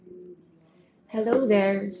Hello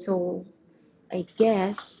there. So, I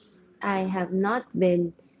guess I have not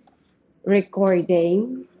been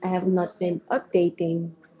recording, I have not been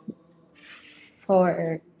updating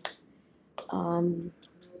for, um,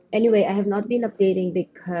 anyway, I have not been updating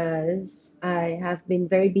because I have been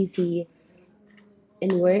very busy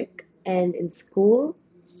in work and in school.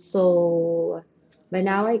 So, but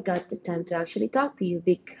now I got the time to actually talk to you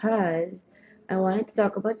because I wanted to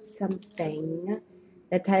talk about something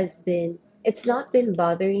that has been, it's not been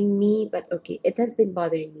bothering me, but okay, it has been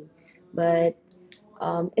bothering me. But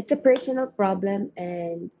it's a personal problem,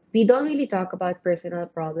 and we don't really talk about personal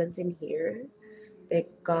problems in here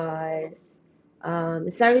because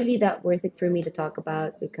it's not really that worth it for me to talk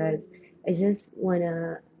about because I just want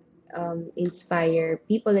to inspire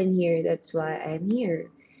people in here. That's why I'm here,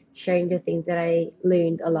 sharing the things that I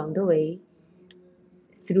learned along the way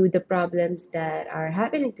through the problems that are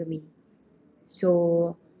happening to me.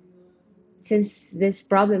 So, since this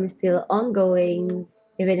problem is still ongoing,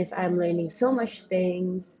 even if I'm learning so much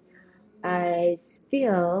things, I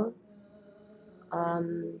still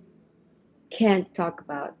um, can't talk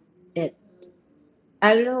about it.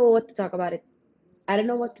 I don't know what to talk about it. I don't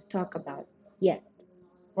know what to talk about yet.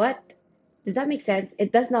 What? Does that make sense?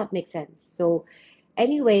 It does not make sense. So,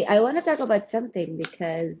 anyway, I want to talk about something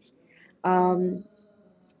because um,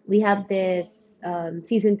 we have this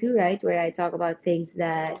season two, right, where I talk about things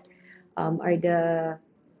that are the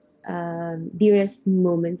dearest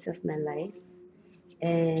moments of my life.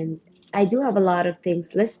 And I do have a lot of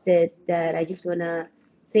things listed that I just want to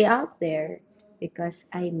say out there because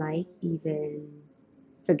I might even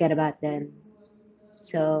forget about them.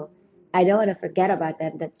 So I don't want to forget about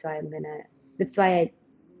them. That's why I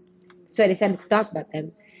decided to talk about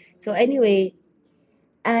them. So anyway,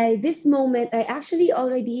 this moment, I actually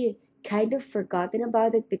already kind of forgotten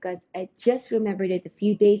about it because I just remembered it a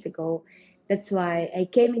few days ago. That's why I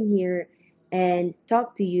came in here and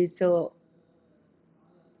talked to you so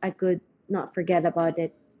I could not forget about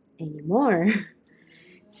it anymore.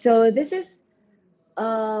 So this is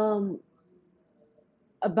um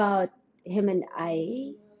about him and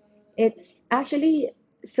I. It's actually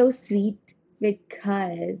so sweet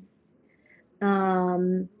because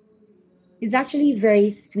um it's actually very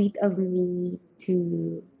sweet of me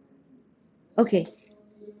to okay.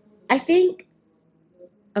 I think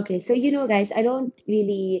okay, so guys, I don't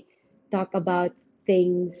really talk about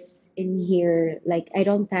things in here. Like I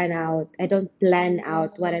don't plan out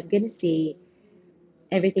what I'm gonna say.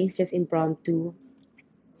 Everything's just impromptu.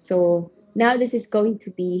 So now this is going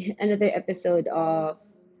to be another episode of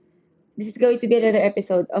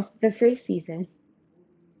the first season.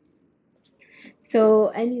 So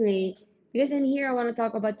anyway, because in here I want to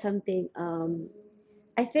talk about something.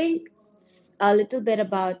 I think a little bit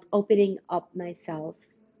about opening up myself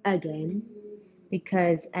again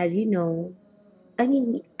because as you know, I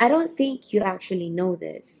mean, I don't think you actually know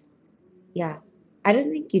this. Yeah, I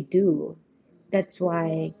don't think you do. That's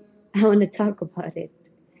why I want to talk about it.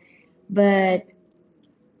 But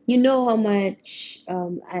you know how much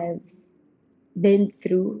I've been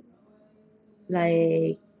through.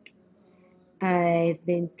 Like, I've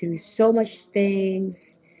been through so much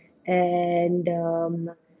things, and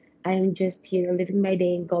I'm just here living my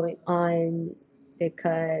day and going on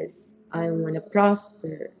because I want to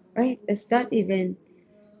prosper, right? It's not even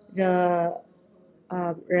the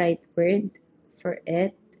right word for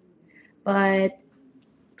it, but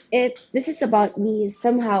this is about me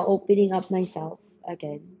somehow opening up myself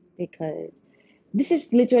again because this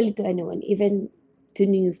is literally to anyone, even to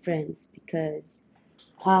new friends, because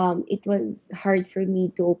it was hard for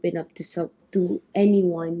me to open up to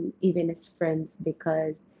anyone, even as friends,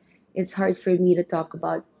 because it's hard for me to talk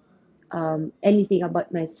about anything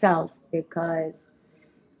about myself because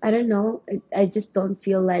I don't know. I just don't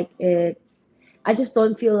feel like it's. I just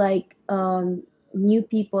don't feel like new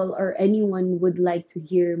people or anyone would like to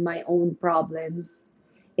hear my own problems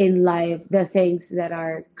in life, the things that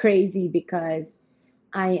are crazy because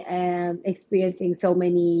I am experiencing so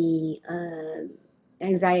many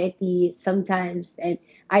anxiety sometimes, and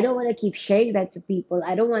I don't want to keep sharing that to people.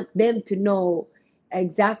 I don't want them to know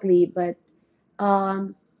exactly, but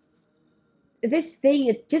um, this thing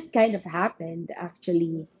it just kind of happened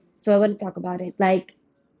actually. So I want to talk about it. Like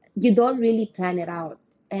you don't really plan it out,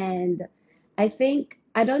 and I think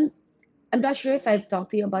I don't. I'm not sure if I've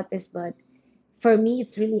talked to you about this, but for me,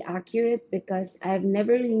 it's really accurate because I've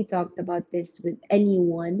never really talked about this with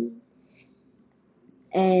anyone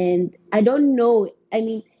and I don't know. I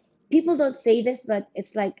mean, people don't say this, but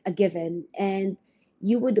it's like a given, and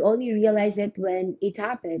you would only realize it when it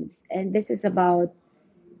happens. And this is about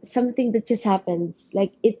something that just happens.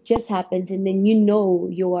 Like it just happens, and then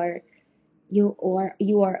you are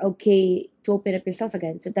okay to open up yourself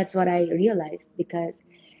again. So that's what I realized because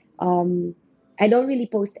um, I don't really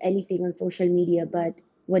post anything on social media, but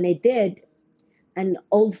when I did, an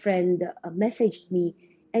old friend messaged me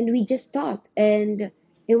and we just talked and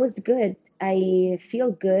it was good. I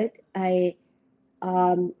feel good. I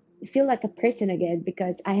um, feel like a person again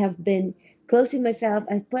because I have been closing myself.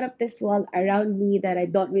 I've put up this wall around me that I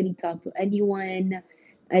don't really talk to anyone.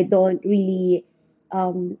 I don't really,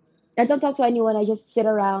 um, I don't talk to anyone. I just sit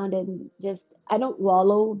around and just, I don't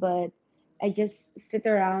wallow, but I just sit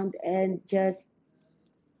around and just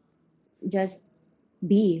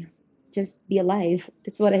be, just be alive.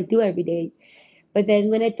 That's what I do every day. But then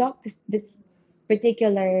when I talked to this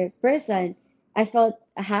particular person, I felt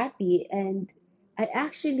happy and I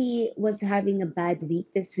actually was having a bad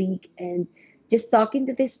week this week and just talking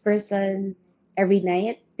to this person every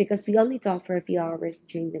night because we only talk for a few hours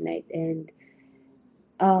during the night and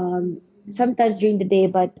sometimes during the day,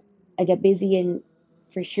 but I get busy and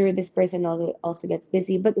for sure this person also gets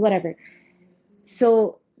busy, but whatever.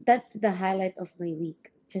 So that's the highlight of my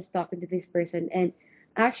week, just talking to this person and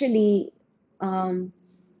actually um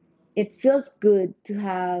it feels good to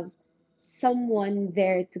have someone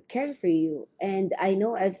there to care for you. And I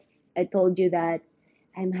know I told you that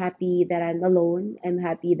I'm happy that I'm alone. I'm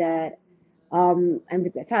happy that I'm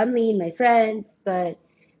with my family and my friends, but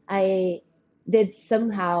I did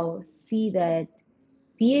somehow see that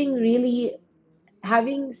being really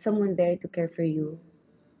having someone there to care for you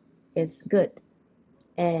is good.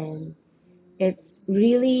 And it's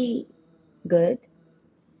really good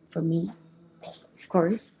for me, of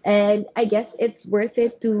course. And I guess it's worth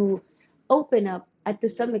it to open up to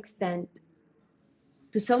some extent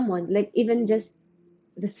to someone, like even just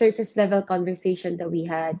the surface level conversation that we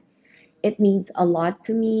had. It means a lot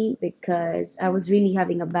to me because I was really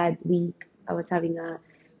having a bad week. I was having a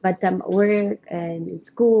bad time at work and in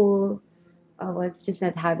school. I was just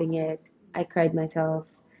not having it. I cried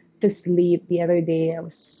myself to sleep the other day. I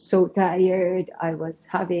was so tired. I was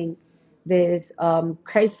having this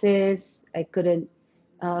crisis. I couldn't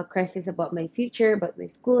crisis about my future, about my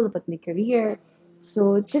school, about my career.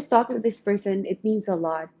 So it's just talking to this person. It means a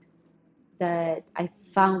lot that I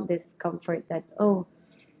found this comfort that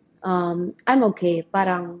I'm okay.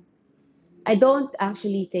 Parang I don't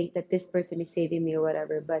actually think that this person is saving me or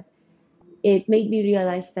whatever, but it made me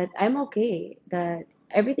realize that I'm okay, that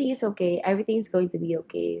everything is okay, everything is going to be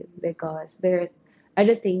okay because there are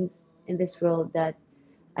other things in this world that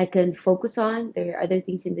I can focus on. There are other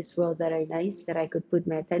things in this world that are nice that I could put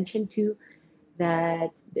my attention to, that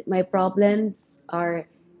my problems are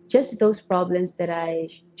just those problems that I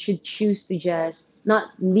should choose to just not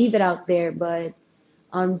leave it out there, but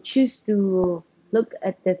choose to look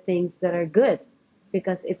at the things that are good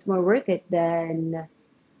because it's more worth it than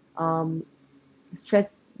um, stress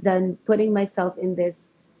than putting myself in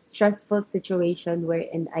this stressful situation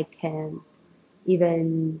wherein I can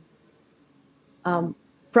even um,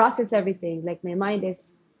 process everything. Like my mind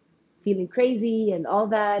is feeling crazy and all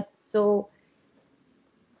that. So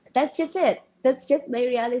that's just it. That's just my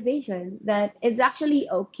realization that it's actually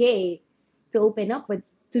okay to open up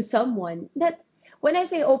with to someone. That when I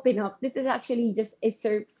say open up, this is actually just a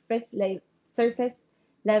surface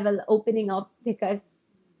level opening up because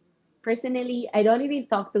personally, I don't even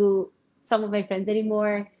talk to some of my friends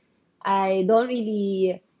anymore. I don't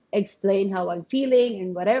really explain how I'm feeling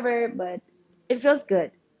and whatever, but it feels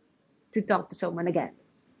good to talk to someone again.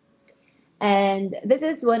 And this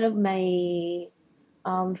is one of my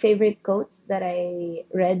favorite quotes that I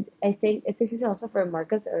read. I think this is also from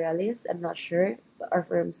Marcus Aurelius, I'm not sure, or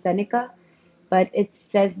from Seneca, but it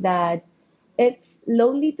says that it's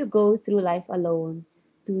lonely to go through life alone,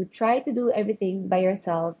 to try to do everything by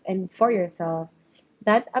yourself and for yourself.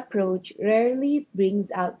 That approach rarely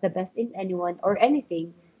brings out the best in anyone or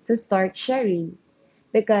anything, so start sharing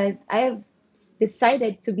because I've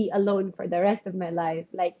decided to be alone for the rest of my life.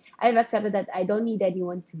 Like I've accepted that I don't need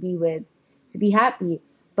anyone to be with to be happy.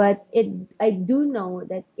 But I do know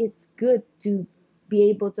that it's good to be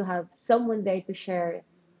able to have someone there to share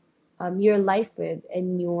your life with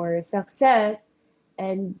and your success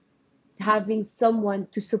and having someone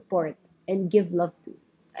to support and give love to.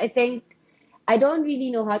 I think I don't really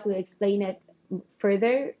know how to explain it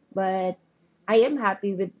further, but I am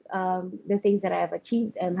happy with the things that I have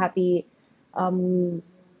achieved. I'm happy. Um,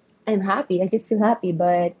 I'm happy. I just feel happy,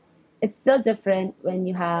 but it's still different when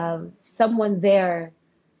you have someone there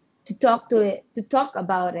to talk to it, to talk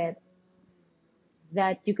about it,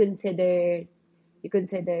 that you consider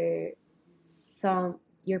some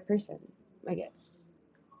your person, I guess.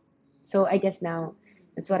 So I guess now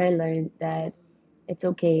that's what I learned, that it's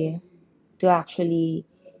okay to actually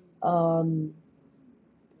um,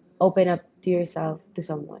 open up to yourself to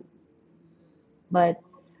someone. But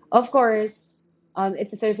of course,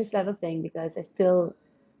 it's a surface level thing because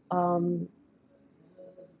um,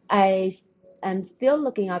 I am still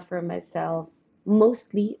looking out for myself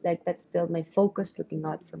mostly. Like that's still my focus, looking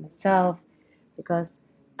out for myself, because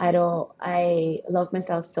I love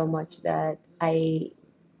myself so much that I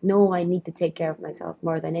know I need to take care of myself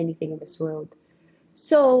more than anything in this world.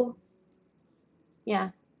 So yeah,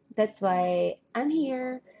 that's why I'm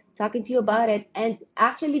here talking to you about it. And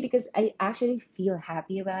actually, because I actually feel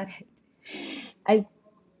happy about it, I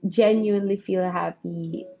genuinely feel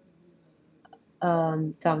happy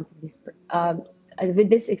talking to with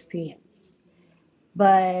this experience.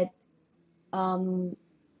 But um,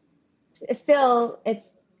 still,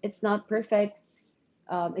 it's not perfect.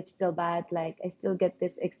 It's still bad. Like I still get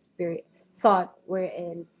this experience thought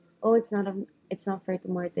wherein, oh, it's not fair to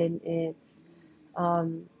Martin. It's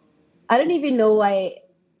um, I don't even know why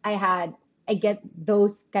I had I get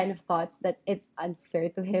those kind of thoughts that it's unfair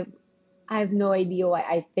to him. I have no idea why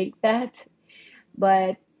I think that,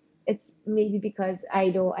 but it's maybe because I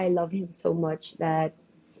love him so much that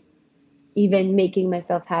even making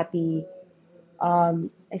myself happy,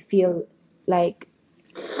 I feel like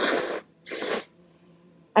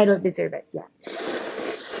I don't deserve it. Yeah.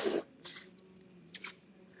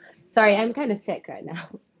 Sorry, I'm kind of sick right now.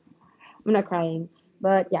 I'm not crying,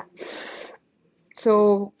 but yeah.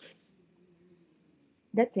 So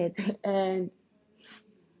that's it. And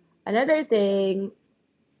another thing,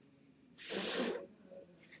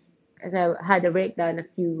 as I had a breakdown a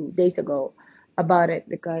few days ago about it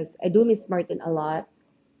because I do miss Martin a lot,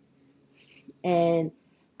 and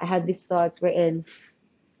I had these thoughts wherein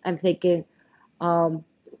I'm thinking, um,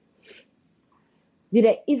 did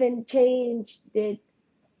I even change? Did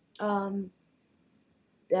um,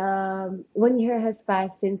 1 year has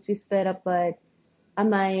passed since we split up, but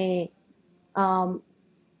am I um,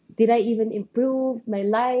 did I even improve my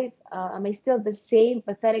life? Am I still the same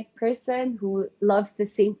pathetic person who loves the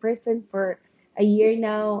same person for a year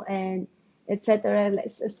now, and etc. Like,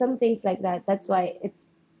 some things like that. That's why it's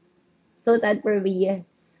so sad for me.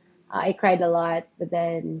 I cried a lot, but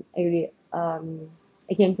then I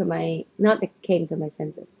came to my not I came to my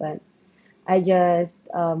senses, but I just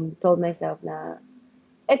told myself na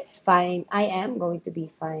it's fine. I am going to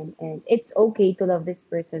be fine, and it's okay to love this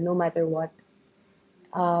person no matter what,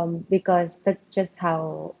 because that's just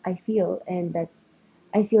how I feel, and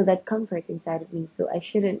I feel that comfort inside of me. So I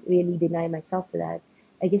shouldn't really deny myself to that.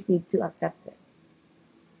 I just need to accept it,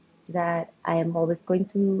 that I am always going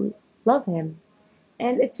to love him,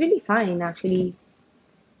 and it's really fine actually.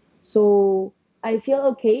 So I feel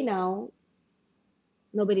okay now.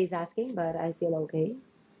 Nobody's asking, but I feel okay,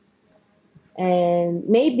 and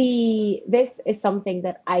maybe this is something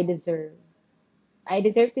that I deserve. I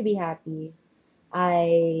deserve to be happy.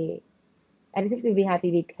 I I deserve to be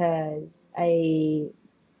happy because I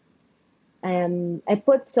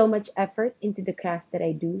put so much effort into the craft that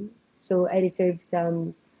I do. So I deserve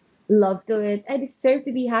some love to it. I deserve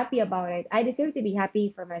to be happy about it. I deserve to be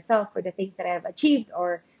happy for myself for the things that I have achieved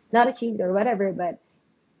or not achieved or whatever, but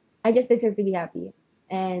I just deserve to be happy.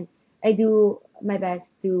 And I do my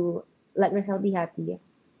best to let myself be happy.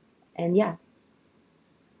 And yeah.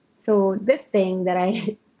 So this thing that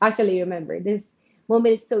I actually remember, this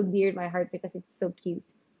moment is so dear in my heart because it's so cute.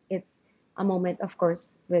 It's a moment, of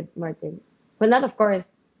course, with Martin. Well, not of course,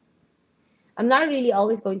 I'm not really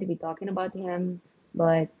always going to be talking about him,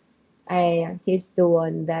 but I he's the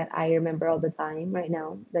one that I remember all the time right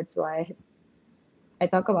now. That's why I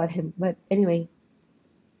talk about him. But anyway,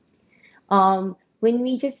 when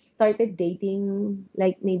we just started dating,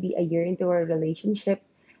 like maybe a year into our relationship,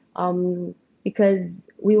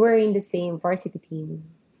 because we were in the same varsity team,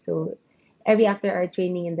 so every after our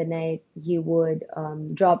training in the night, he would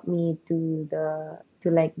drop me to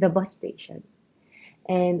like the bus station,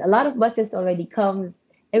 and a lot of buses already comes,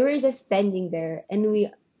 and we're just standing there, and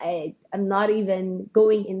I'm not even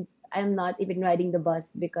going in, I'm not even riding the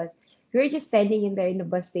bus because we're just standing in there in the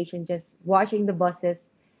bus station just watching the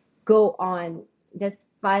buses go on, just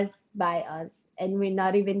pass by us, and we're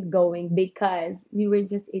not even going because we were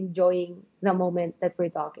just enjoying the moment that we're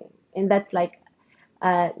talking. And that's like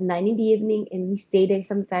 9 in the evening, and we stay there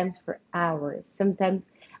sometimes for hours.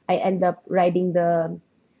 Sometimes I end up riding the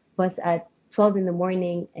bus at 12 in the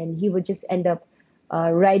morning, and he would just end up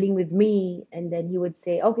riding with me, and then he would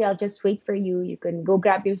say, okay, I'll just wait for you, you can go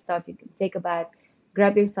grab your stuff, you can take a bath,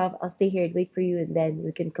 grab your stuff, I'll stay here and wait for you, and then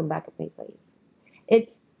we can come back at my place.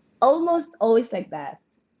 It's almost always like that.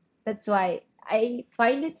 That's why I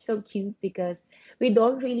find it so cute because we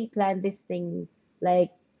don't really plan this thing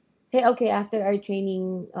like, hey, okay, after our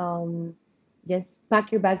training, just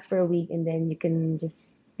pack your bags for a week and then you can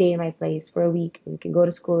just stay in my place for a week and you can go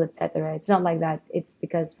to school, etc. It's not like that. It's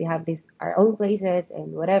because we have this our own places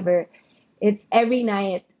and whatever. It's every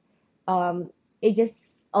night. Um, it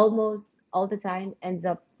just almost all the time ends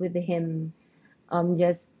up with him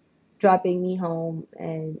just dropping me home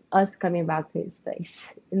and us coming back to his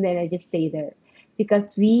place. And then I just stay there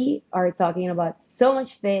because we are talking about so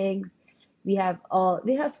much things. We have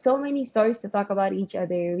so many stories to talk about each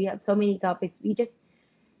other. We have so many topics. We just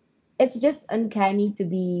it's just uncanny to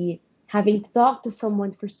be having to talk to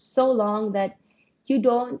someone for so long that you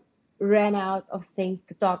don't run out of things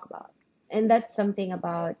to talk about. And that's something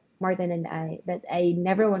about Martin and I that I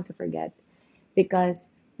never want to forget because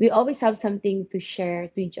we always have something to share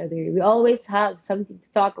to each other. We always have something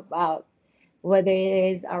to talk about, whether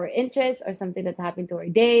it is our interests or something that happened to our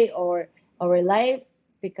day or our life,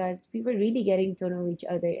 because we were really getting to know each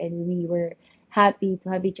other and we were happy to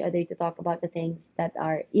have each other to talk about the things that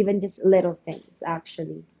are even just little things,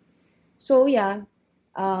 actually. So, yeah,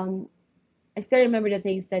 um, I still remember the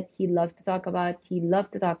things that he loved to talk about. He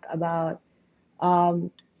loved to talk about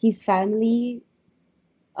his family.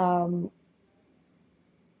 Um,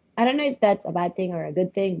 I don't know if that's a bad thing or a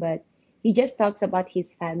good thing, but he just talks about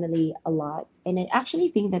his family a lot, and I actually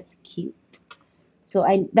think that's cute. So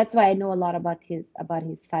I that's why I know a lot about his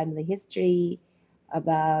family history,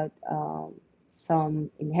 about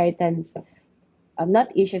some inheritance,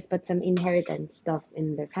 not issues, but some inheritance stuff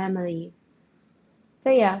in their family.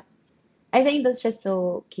 So yeah, I think that's just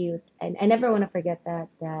so cute, and I never want to forget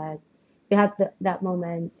that we had that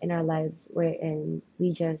moment in our lives wherein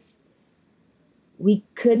we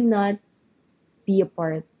could not be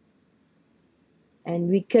apart and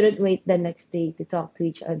we couldn't wait the next day to talk to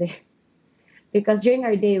each other because during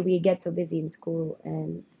our day we get so busy in school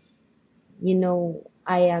and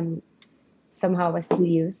I am somehow a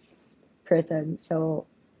studious person, so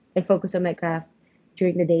I focus on my craft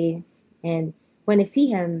during the day, and when I see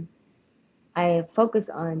him I focus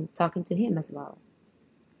on talking to him as well.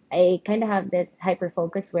 I kind of have this hyper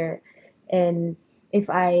focus where, and if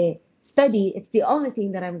I study, it's the only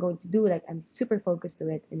thing that I'm going to do. Like I'm super focused to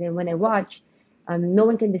it. And then when I watch, no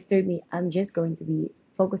one can disturb me. I'm just going to be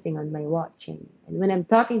focusing on my watching. And when I'm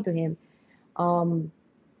talking to him, um,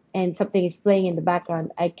 and something is playing in the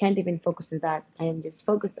background, I can't even focus to that. I am just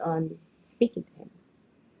focused on speaking to him.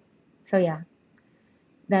 So yeah,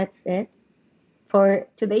 that's it for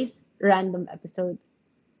today's random episode.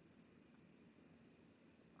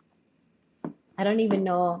 I don't even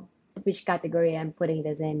know which category I'm putting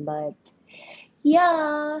this in, but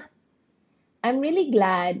yeah, I'm really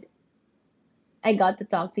glad I got to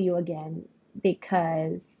talk to you again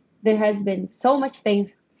because there has been so much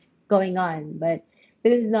things going on, but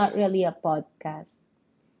this is not really a podcast.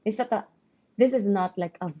 It's not a, this is not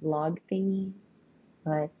like a vlog thingy,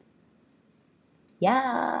 but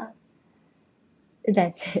yeah,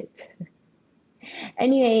 that's it.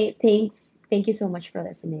 Anyway, thanks. Thank you so much for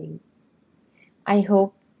listening. I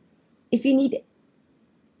hope if you need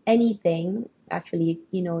anything, actually,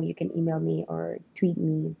 you can email me or tweet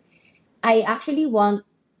me. I actually want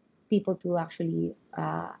people to actually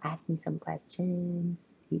ask me some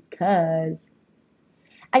questions because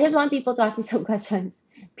I just want people to ask me some questions,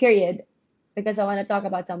 period. Because I want to talk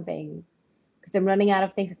about something. Because I'm running out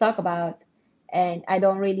of things to talk about. And I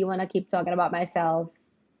don't really want to keep talking about myself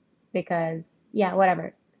because, yeah,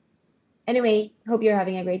 whatever. Anyway, hope you're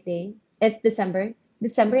having a great day. It's December.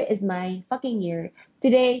 December is my fucking year.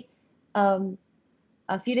 Today, um,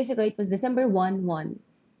 a few days ago, it was December 1 1.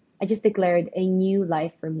 I just declared a new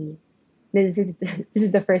life for me. This is this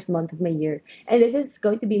is the first month of my year, and this is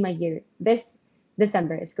going to be my year. This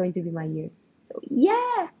December is going to be my year. So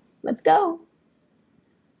yeah, let's go.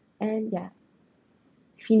 And yeah,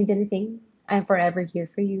 if you need anything, I'm forever here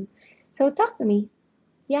for you. So talk to me.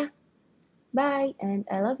 Yeah, bye, and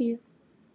I love you.